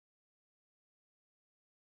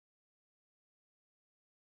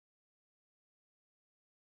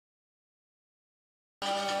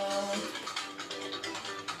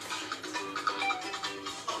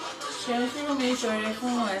ṣe fún mi ṣoore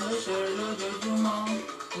fún ẹ lóṣoore lójoojúmọ́.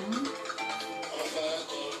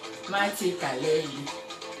 Má ti kà lẹ́yìn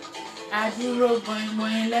adúró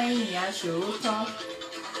gbọ̀ngbọ̀n lẹ́yìn aṣòótọ́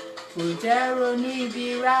kò jẹ́ ronú ibi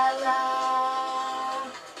rárá.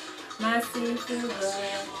 Má sí fúnra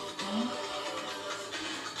ẹ.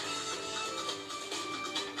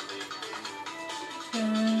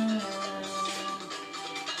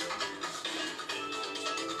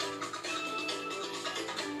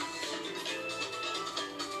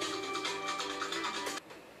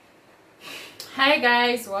 Hi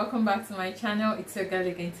guys, welcome back to my channel. It's your girl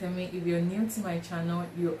again, Temi. If you're new to my channel,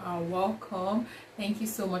 you are welcome. Thank you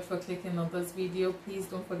so much for clicking on this video. Please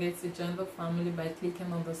don't forget to join the family by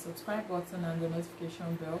clicking on the subscribe button and the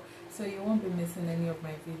notification bell so you won't be missing any of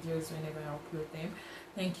my videos whenever I upload them.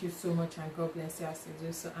 Thank you so much and God bless you as you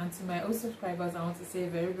do so. And to my old subscribers, I want to say a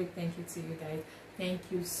very big thank you to you guys. Thank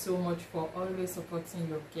you so much for always supporting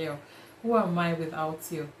your girl. Who am I without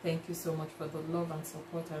you? Thank you so much for the love and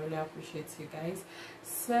support. I really appreciate you guys.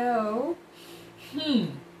 So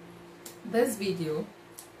this video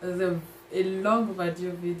is a long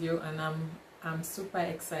overdue video, and I'm super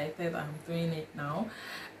excited. I'm doing it now,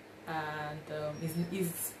 and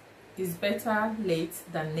it's better late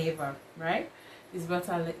than never, right? It's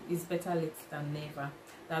better late than never.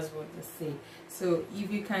 That's what they say. So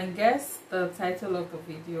if you can guess the title of the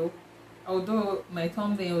video, although my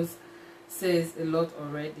thumbnails says a lot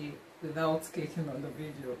already without clicking on the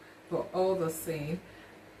video, but all the same,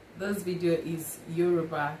 this video is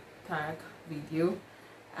Yoruba Tag video,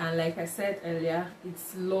 and like I said earlier,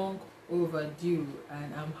 it's long overdue,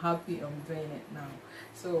 and I'm happy I'm doing it now.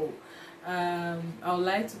 So I would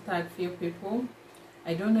like to tag few people.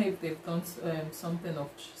 I don't know if they've done something of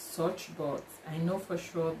such, but I know for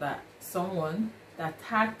sure that someone that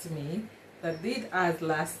tagged me, that did as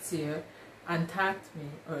last year and tagged me,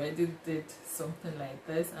 already did something like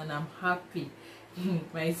this, and I'm happy.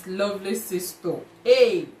 My lovely sister,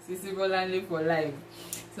 hey, Sisi Bolanle for life.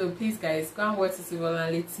 So please guys, go and watch Sisi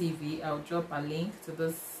Bolanle TV. I'll drop a link to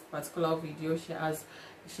this particular video.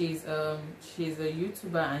 She's a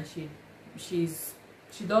YouTuber, and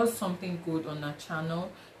she does something good on her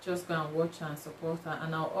channel. Just go and watch her and support her.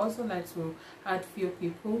 And I'll also like to add few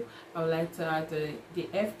people. I would like to add the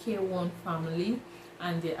FK1 family,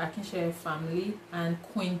 and the Akinseye family, and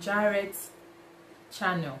Queen Jarrett's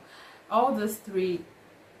channel. All these three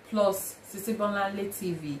plus Sisi Bolanle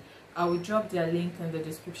TV. I will drop their link in the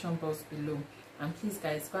description box below. And please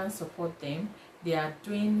guys, go and support them. They are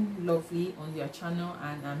doing lovely on their channel,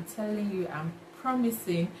 and I'm telling you, I'm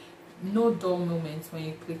promising no dull moments when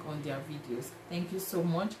you click on their videos. Thank you so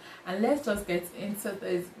much, and let's just get into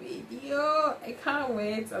this video. I can't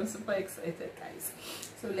wait. I'm super excited guys.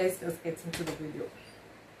 So let's just get into the video.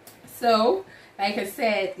 So like I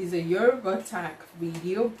said, it's a Yoruba Tag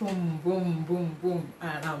video. Boom boom boom boom,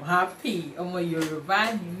 and I'm happy. I'm a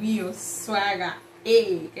Yoruba Nimi swagger.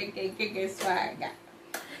 Hey, swagger.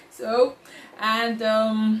 So, and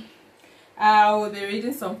I will be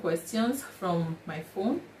reading some questions from my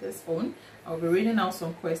phone, this phone. I'll be reading out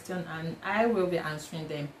some questions, and I will be answering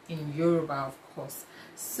them in Yoruba, of course.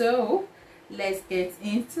 So let's get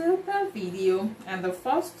into the video. And the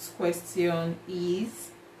first question is,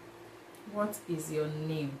 what is your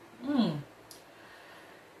name?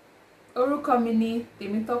 Orúkọ mi ni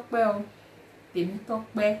Temitope o.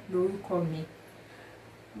 Temitope lorúkọ mi.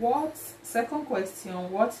 Second question,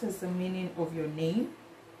 what is the meaning of your name?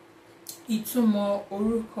 Ìtumọ̀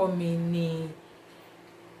orúkọ mi ni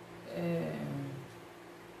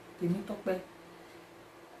Temitope.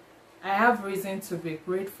 I have reason to be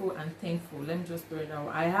grateful and thankful. Let me just put it out.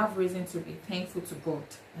 I have reason to be thankful to God.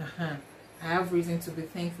 I have reason to be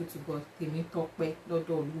thankful to God. Temitope lọ́dọ̀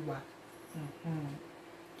Olúwa.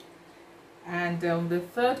 And the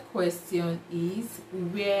third question is,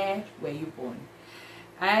 where were you born?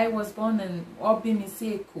 I was born in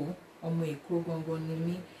Obimisi Eko, ọmọ Èkó gangan ni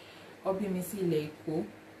mí. Obimisi ilẹ̀ Èkó.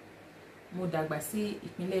 Mo dàgbà sí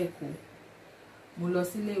ìpínlẹ̀ Èkó. Mo lọ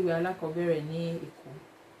sí ilé ìwé alákọ̀ọ́bẹ̀rẹ̀ ní Èkó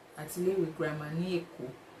àti ilé ìwé girama ní Èkó.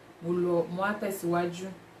 Mo wá tẹ̀síwájú.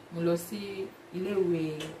 Mo lọ sí ilé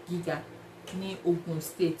ìwé gíga ní Ogun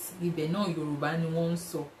State. Ibẹ̀ náà Yorùbá ni wọ́n ń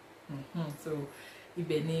sọ. So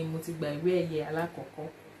ibẹ̀ ni mo ti gba ìwé ẹ̀yẹ alákọ̀ọ́kọ́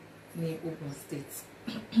ní Ogun State.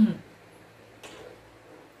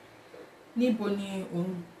 Níbo ni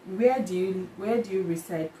where do you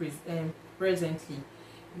reside presently?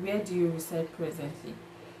 Where do you reside presently?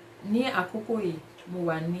 Ní àkókò yìí mo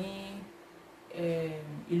wà ní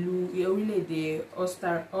ìlú orílẹ̀-èdè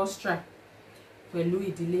pẹ̀lú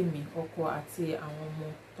ìdílé mi, ọkọ àti àwọn ọmọ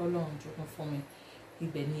t'Ọlọ́run jogún fún mi.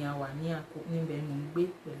 ibẹ̀ ni a wà ní àkókò, níbẹ̀ mo ń gbé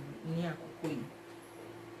pẹ̀lú ní àkókò yìí.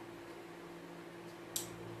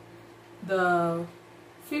 The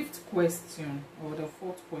fifth question or the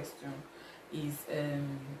fourth question is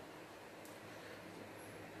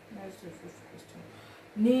what's the fifth question?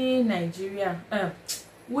 Ní Nigeria,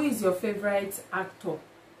 who is your favorite actor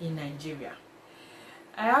in Nigeria?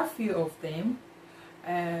 I have few of them.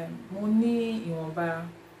 Mo ní ìwọ̀nba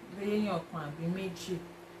béèyàn kan àbí méjì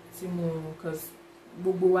tí mo, cause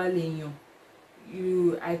gbogbo wa lèèyàn.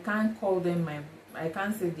 I can't call them I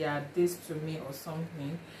can't say they are this to me or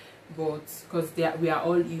something, but because we are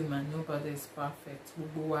all human, nobody is perfect.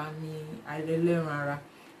 Gbogbo wa ni àìlẹ́lẹ́ran ara.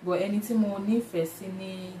 But ẹni tí mo nífẹ̀ẹ́ sí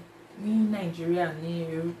ní Nigeria ní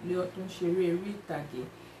tó ń ṣeré orí ìtàgé,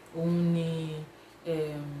 òun ni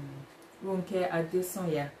Ronke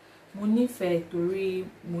Adesanya. Mo nífẹ̀ẹ́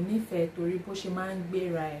torí bó ṣe máa ń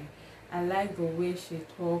gbéra ẹ̀. I like the way she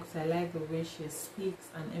talks, I like the way she speaks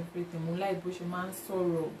and everything. Mo like bó ṣe máa ń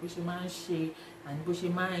sọ̀rọ̀, bó ṣe máa ń ṣe, and bó ṣe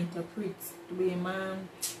máa ń interpret, bó ṣe máa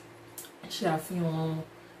ń ṣe àfihàn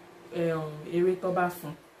eré tó bá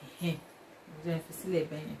fún. Jẹ́ fi sílẹ̀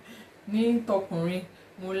bẹ́yẹn. Ní tọkùnrin,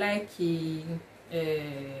 mo like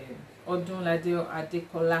Ọdúnládé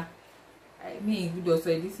Adékọ́lá. Mi gbọ́dọ̀ sọ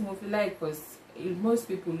ìdí tí mo fi like, because most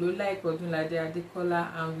people don't like Ọdúnládé Adékọ́lá,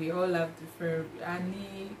 and we all have different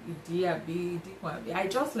ìdí àbí ìdí kan àbí. I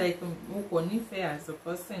just like mo kò nífẹ̀ẹ́ as a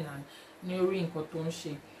person and ní orí nǹkan tó ń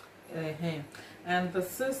ṣe. And the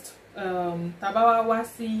sixth, tabawa wá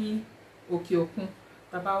sí òkè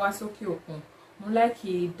òkun, mo like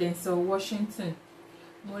Denzel Washington.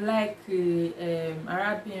 Mo like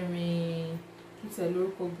arábìnrin kíte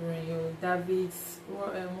lórúkọ obìnrin yìí, David,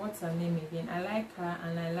 what's her name again? I like her,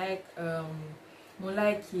 and I like mo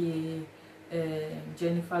like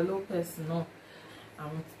Jennifer Lopez náà.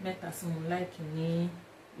 Àwọn mẹ́ta tí mo like ní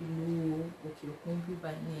ìlú òkè òkun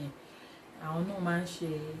bíbá ní àwọn náà máa ń ṣe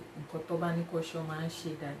nǹkan tó bá ní kó ṣe, máa ń ṣe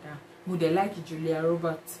dáadáa. Mo dẹ̀ like Julia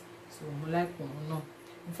Roberts, so mo like òun náà.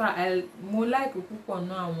 In fact, mo like púpọ̀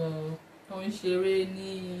náà àwọn tó ń ṣeré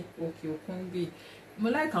ní òkè òkun bí. Mo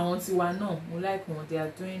like àwọn tiwa náà, mo like wọn, they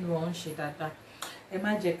are doing well, ń ṣe dáadáa. Ẹ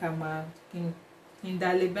má jẹ́ ká máa kí n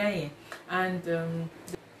dálé bẹ́yẹn.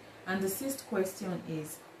 And the sixth question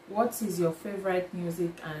is, what is your favorite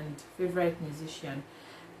music and favorite musician?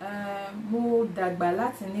 Mo dàgbà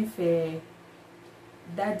láti nífẹ̀ẹ́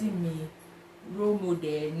dádì mi, role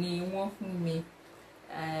model ni wọ́n fún mi.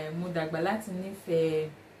 Mo dàgbà láti nífẹ̀ẹ́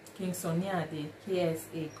King Sunny Adé,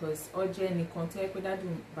 KSA, because ó jẹ́ ẹnìkan tó yẹ pé dádì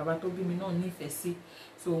bàbá tó bí mi náà nífẹ̀ẹ́ sí.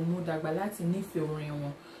 So mo dàgbà láti nífẹ̀ẹ́ orin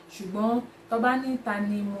wọn. Ṣùgbọ́n tó bá ní ta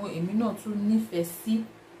ni èmi náà tún nífẹ̀ẹ́ sí,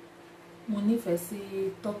 mo nífẹ̀ẹ́ sí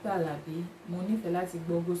Tọ́pẹ́ Àlàbí. Mo nífẹ̀ẹ́ láti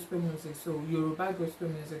gbọ́ gospel music, so Yoruba gospel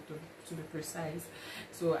music to be precise.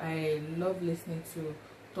 So I love listening to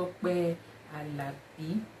Tọ́pẹ́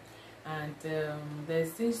Àlàbí. And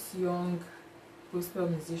there's this young gospel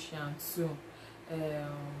musician too,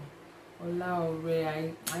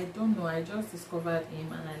 Olaore. I don't know, I just discovered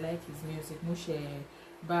him and I like his music. Mo ṣe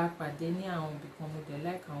bá pàdé ní àwọn ibìkan, mo dẹ̀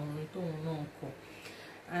like àwọn orin tóun náà kọ.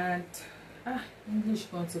 And English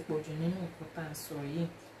kan ti pọ̀ jù nínú nǹkan tá à ń sọ yìí.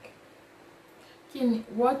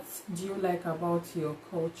 What do you like about your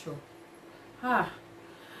culture?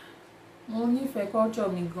 Mo nífẹ̀ẹ́ culture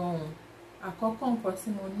mi gan-an. Àkọ́kọ́ nǹkan tí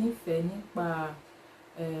mo nífẹ̀ẹ́ nípa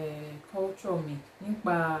culture mi,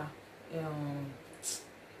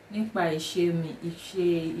 nípa ìṣe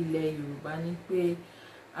ilẹ̀ Yorùbá ni pé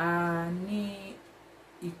a ní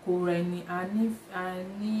ìkóraẹni, a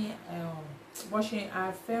ní bó ṣe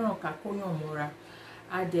a fẹ́ràn ká kóyàn mọ́ra,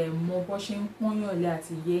 a dẹ̀ mọ bó ṣe ń pọ́nyàn lé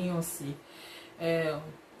àti yéèyàn sí.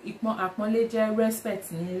 Àpọ́nlé jẹ́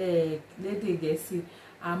respect nílẹ̀ lédè Gẹ̀ẹ́sì.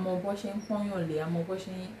 A mọ bó ṣe ń pọ́nyàn lé, a mọ bó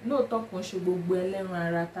ṣe ń, lóòótọ́ kò ń ṣe gbogbo ẹlẹ́ran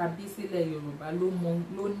ara tàbí sílẹ̀ Yorùbá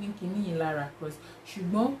ló ní kíní yìí lára,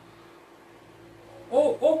 ṣùgbọ́n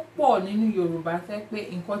ó pọ̀ nínú Yorùbá fẹ́ pé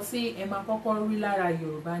nǹkan tí ẹ máa kọ́kọ́ rí lára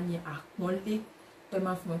Yorùbá ni àpọ́nlé. Tẹ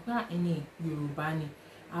máa fi mọ̀ pé ẹni Yorùbá ni.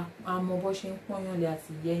 A mọ bó ṣe ń pọ́nyàn lé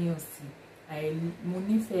àti yéèyàn sí. Mo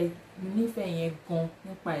nífẹ̀ẹ́ yẹn gan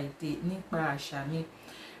nípa èdè, nípa àṣà mi.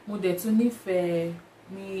 Mo dẹ̀ tún nífẹ̀ẹ́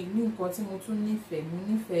ní nǹkan tí mo tún nífẹ̀ẹ́, mo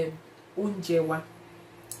nífẹ̀ẹ́ oúnjẹ wa.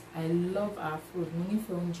 I love our food. Mo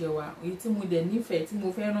nífẹ̀ẹ́ oúnjẹ wa. Èyí tí mo dẹ̀ nífẹ̀ẹ́, tí mo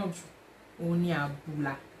fẹ́ràn jù, òun ni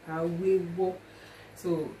àbùlà, àwẹ̀wọ̀. So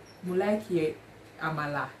mo like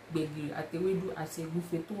àmàlà, gbẹ̀gìrì àti ewédú àti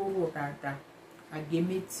ẹ̀gúfe tó rọ̀ dáadáa,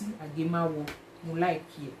 àgémétí, àgémáwọ̀. Mo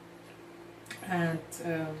like it. And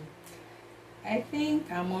I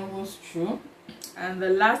think I'm almost through. And the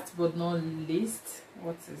last but not least,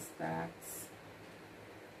 what is that?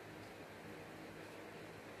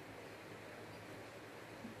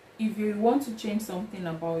 if you want to change something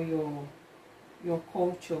about your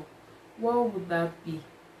culture, what would that be?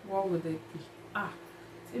 What would it be?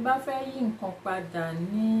 Tí bá fẹ́ yí nǹkan padà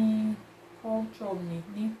ní culture mi,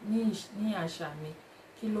 ní àṣà mi,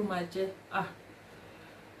 kí ló máa jẹ́?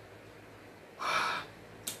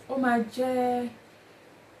 Ó máa jẹ́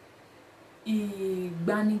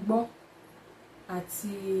ìgbanigbọ́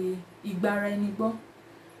àti ìgbaraẹnigbọ́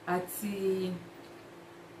àti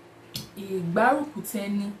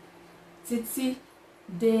ìgbárùkùtẹni títí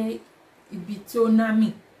dé ibi tí ó ná mi.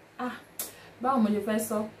 Báwo mo ṣe fẹ́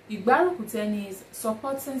sọ? Ìgbárùkùtẹni is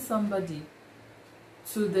supporting somebody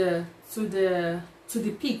to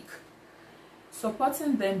the peak,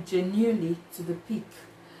 supporting them genuinely to the peak.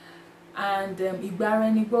 And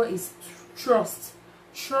ìgbaraẹnigbọ́ is trust,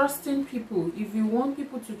 trusting people. If you want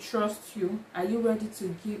people to trust you, are you ready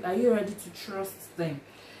to trust them?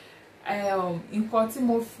 Nǹkan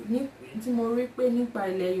tí mo rí pé nípa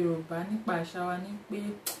ilẹ̀ Yorùbá, nípa àṣà wa, ní pé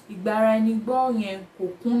ìgbaraẹnigbọ́ yẹn kò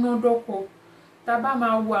kúnná dọ́kọ. Tá bá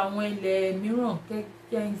máa wo àwọn ilẹ̀ mìíràn,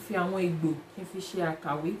 kẹ́ ń fi àwọn Ìgbò kí n fi ṣe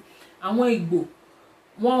àkàwé. Àwọn Ìgbò,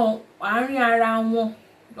 wọn àárín ara wọn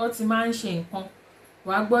ló ti máa ń ṣe nǹkan.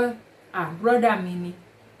 Wàá gbọ́, brother mi ni,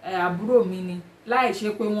 àbúrò mi ni, láì ṣe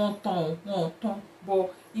pé wọ́n tán. But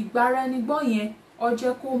ìgbaraẹnigbọ́ yẹn ó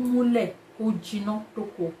jẹ́ kó múlẹ̀, kó jiná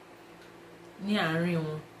dóko ní àárín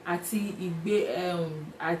wọn,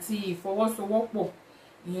 àti ìfọwọ́sowọ́pọ̀.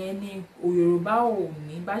 Ìyẹn ni Yorùbá ò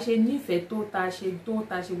ní bá ṣe nífẹ̀ẹ́ tó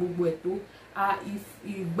ta ṣe gbogbo ẹ̀ tó.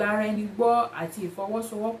 Ìgbaraẹnigbọ́ àti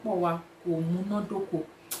ìfọwọ́sowọ́pọ̀ wa kò múná dóko.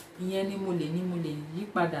 Ìyẹn ni mo lè yí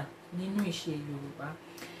padà nínú ìṣe Yorùbá.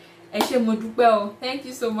 Ẹ ṣé mo dúpẹ́ o. Thank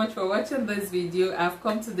you so much for watching this video. I've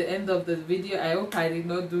come to the end of the video. I hope I did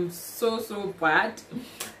not do so bad.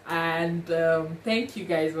 And thank you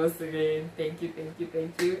guys once again. Thank you.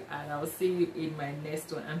 And I'll see you in my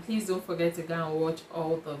next one. And please don't forget to go and watch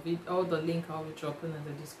all the link I'll be dropping in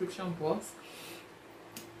the description box.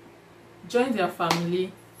 Join their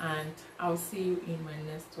family, and I'll see you in my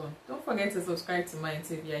next one. Don't forget to subscribe to mine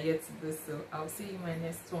if you are yet to do so. I'll see you in my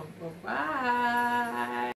next one. Bye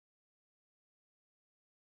bye.